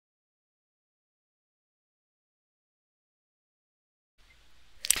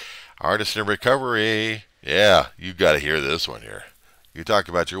Artist in recovery. Yeah, you got to hear this one here. You talk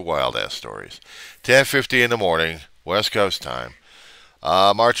about your wild ass stories. 10:50 in the morning, West Coast time.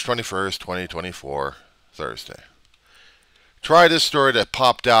 March 21st, 2024, Thursday. Try this story that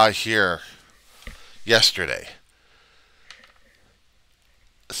popped out here yesterday.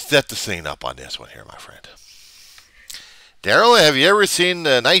 Set the scene up on this one here, my friend. Darryl, have you ever seen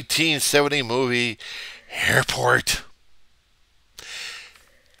the 1970 movie Airport?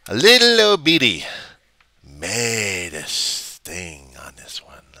 A little old bitty made a sting on this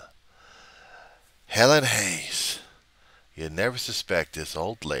one. Helen Hayes. You'd never suspect this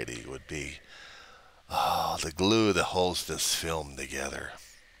old lady would be the glue that holds this film together.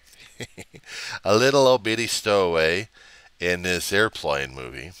 A little old bitty stowaway in this airplane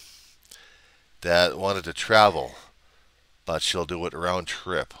movie that wanted to travel, but she'll do it round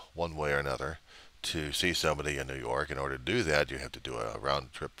trip one way or another to see somebody in New York. In order to do that, you have to do a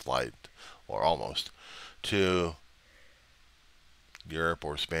round trip flight, or almost, to Europe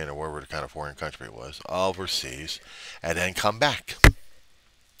or Spain or wherever the kind of foreign country it was, overseas, and then come back.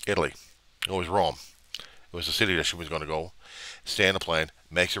 Italy. It was Rome. It was the city that she was going to go, stay on the plane,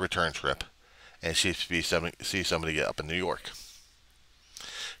 makes a return trip, and she'd see somebody up in New York.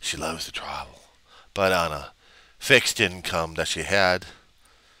 She loves to travel, but on a fixed income that she had,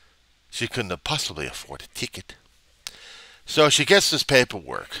 she couldn't have possibly afford a ticket. So she gets this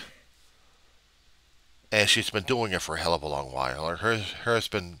paperwork, and she's been doing it for a hell of a long while. Her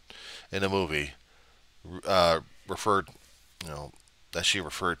husband in the movie referred, that she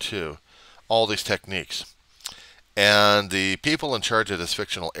referred to all these techniques. And the people in charge of this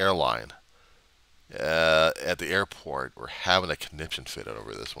fictional airline at the airport were having a conniption fit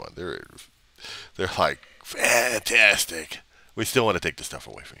over this one. They're like, fantastic. We still want to take the stuff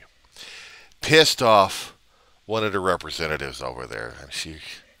away from you. Pissed off one of the representatives over there. And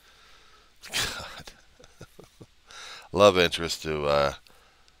God, love interest to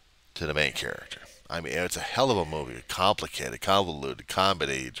the main character. I mean, it's a hell of a movie. Complicated, convoluted,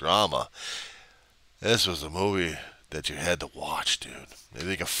 comedy, drama. This was a movie that you had to watch, dude. If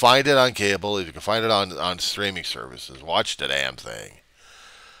you can find it on cable, if you can find it on streaming services, watch the damn thing.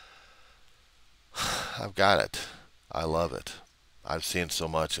 I've got it. I love it. I've seen so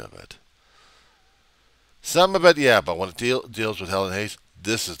much of it. Some of it, yeah, but when it deals with Helen Hayes,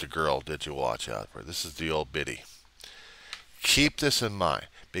 this is the girl that you watch out for. This is the old biddy. Keep this in mind,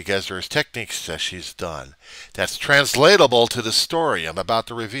 because there's techniques that she's done that's translatable to the story I'm about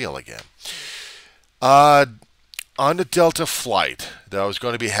to reveal again. On the Delta flight that was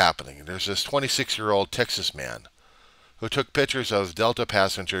going to be happening, there's this 26-year-old Texas man who took pictures of Delta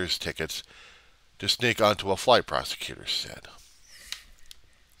passengers' tickets to sneak onto a flight, prosecutors said.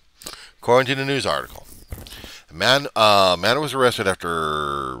 According to the news article, a man was arrested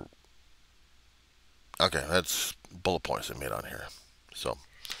after... Okay, that's bullet points I made on here. So,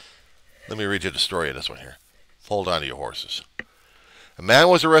 let me read you the story of this one here. Hold on to your horses. A man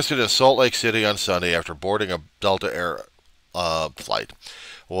was arrested in Salt Lake City on Sunday after boarding a Delta Air flight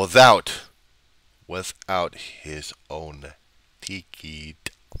without his own ticket.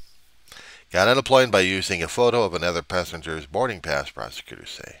 Got on the plane by using a photo of another passenger's boarding pass, prosecutors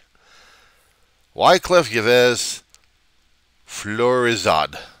say. Wycliffe Yves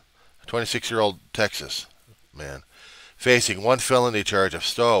Florizad, a 26-year-old Texas man, facing one felony charge of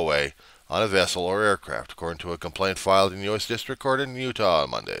stowaway on a vessel or aircraft, according to a complaint filed in the U.S. District Court in Utah on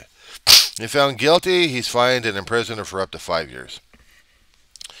Monday. If found guilty, he's fined and imprisoned for up to 5 years,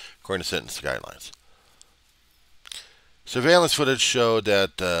 according to sentence guidelines. Surveillance footage showed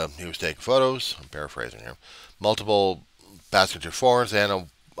that he was taking photos, I'm paraphrasing here, multiple passenger forms and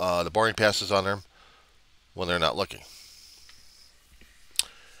the boarding passes on them when they're not looking,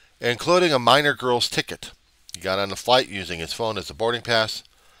 including a minor girl's ticket. He got on the flight using his phone as a boarding pass.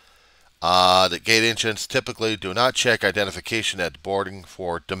 The gate agents typically do not check identification at boarding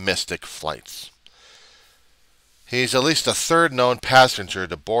for domestic flights. He's at least the third known passenger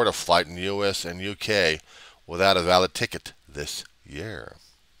to board a flight in the U.S. and U.K. without a valid ticket this year.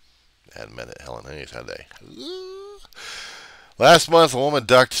 Hadn't met Helen Hayes, had they? Last month, a woman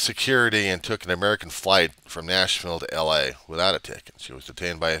ducked security and took an American flight from Nashville to L.A. without a ticket. She was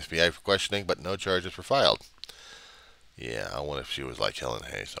detained by FBI for questioning, but no charges were filed. Yeah, I wonder if she was like Helen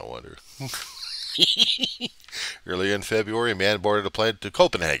Hayes. I wonder. Early in February, a man boarded a plane to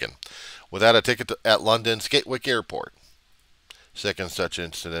Copenhagen without a ticket at London's Gatwick Airport. Second such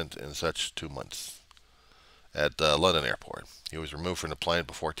incident in such 2 months at London Airport. He was removed from the plane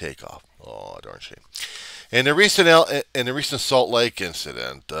before takeoff. Oh, darn shame. In the recent Salt Lake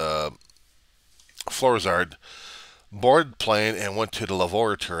incident, Florizard boarded the plane and went to the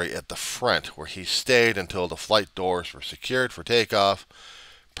laboratory at the front, where he stayed until the flight doors were secured for takeoff.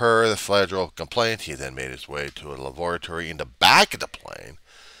 Per the federal complaint, he then made his way to a laboratory in the back of the plane.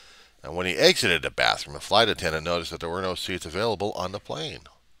 And when he exited the bathroom, a flight attendant noticed that there were no seats available on the plane.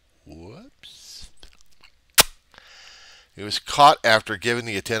 Whoops. He was caught after giving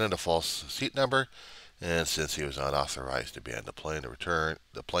the attendant a false seat number, and since he was not authorized to be on the plane,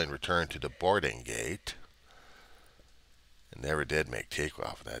 the plane returned to the boarding gate. It never did make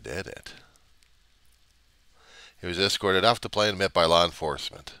takeoff, now did it? He was escorted off the plane and met by law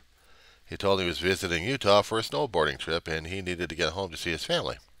enforcement. He told him he was visiting Utah for a snowboarding trip and he needed to get home to see his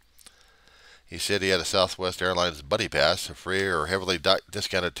family. He said he had a Southwest Airlines buddy pass, a free or heavily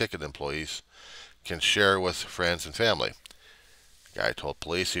discounted ticket employees can share with friends and family. The guy told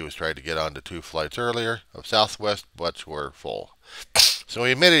police he was trying to get on to 2 flights earlier of Southwest, but were full. So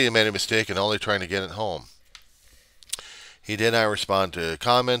he admitted he made a mistake and only trying to get it home. He did not respond to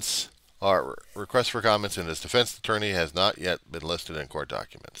comments or requests for comments, and his defense attorney has not yet been listed in court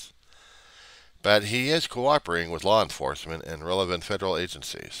documents. But he is cooperating with law enforcement and relevant federal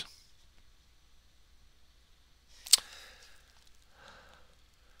agencies.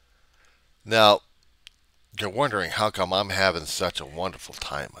 Now, you're wondering how come I'm having such a wonderful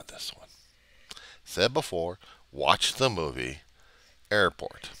time on this one. Said before, watch the movie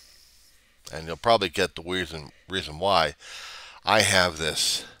Airport. And you'll probably get the reason why I have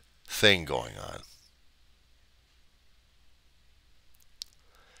this thing going on.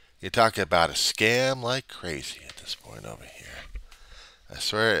 You're talking about a scam like crazy at this point over here. I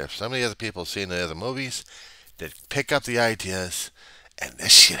swear, if some of the other people have seen the other movies, they'd pick up the ideas, and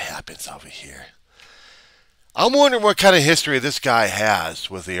this shit happens over here. I'm wondering what kind of history this guy has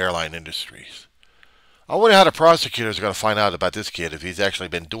with the airline industries. I wonder how the prosecutors are going to find out about this kid if he's actually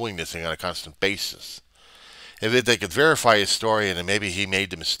been doing this thing on a constant basis. If they could verify his story and then maybe he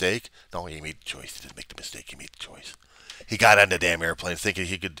made the mistake. No, he made the choice. He didn't make the mistake. He made the choice. He got on the damn airplane thinking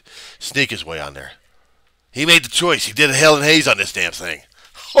he could sneak his way on there. He made the choice. He did a Helen Hayes on this damn thing.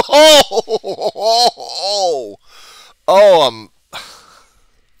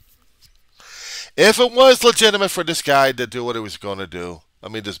 If it was legitimate for this guy to do what he was going to do, I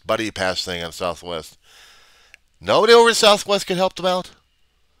mean, this buddy pass thing on Southwest, nobody over at Southwest could help them out?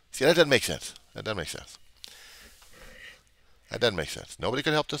 See, that doesn't make sense. That doesn't make sense. That doesn't make sense. Nobody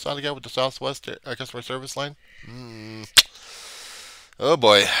could help this out again with the Southwest customer service line? Oh,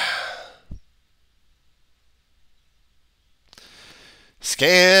 boy.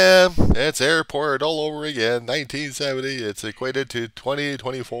 Scam. It's Airport all over again. 1970. It's equated to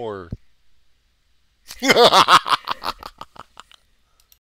 2024.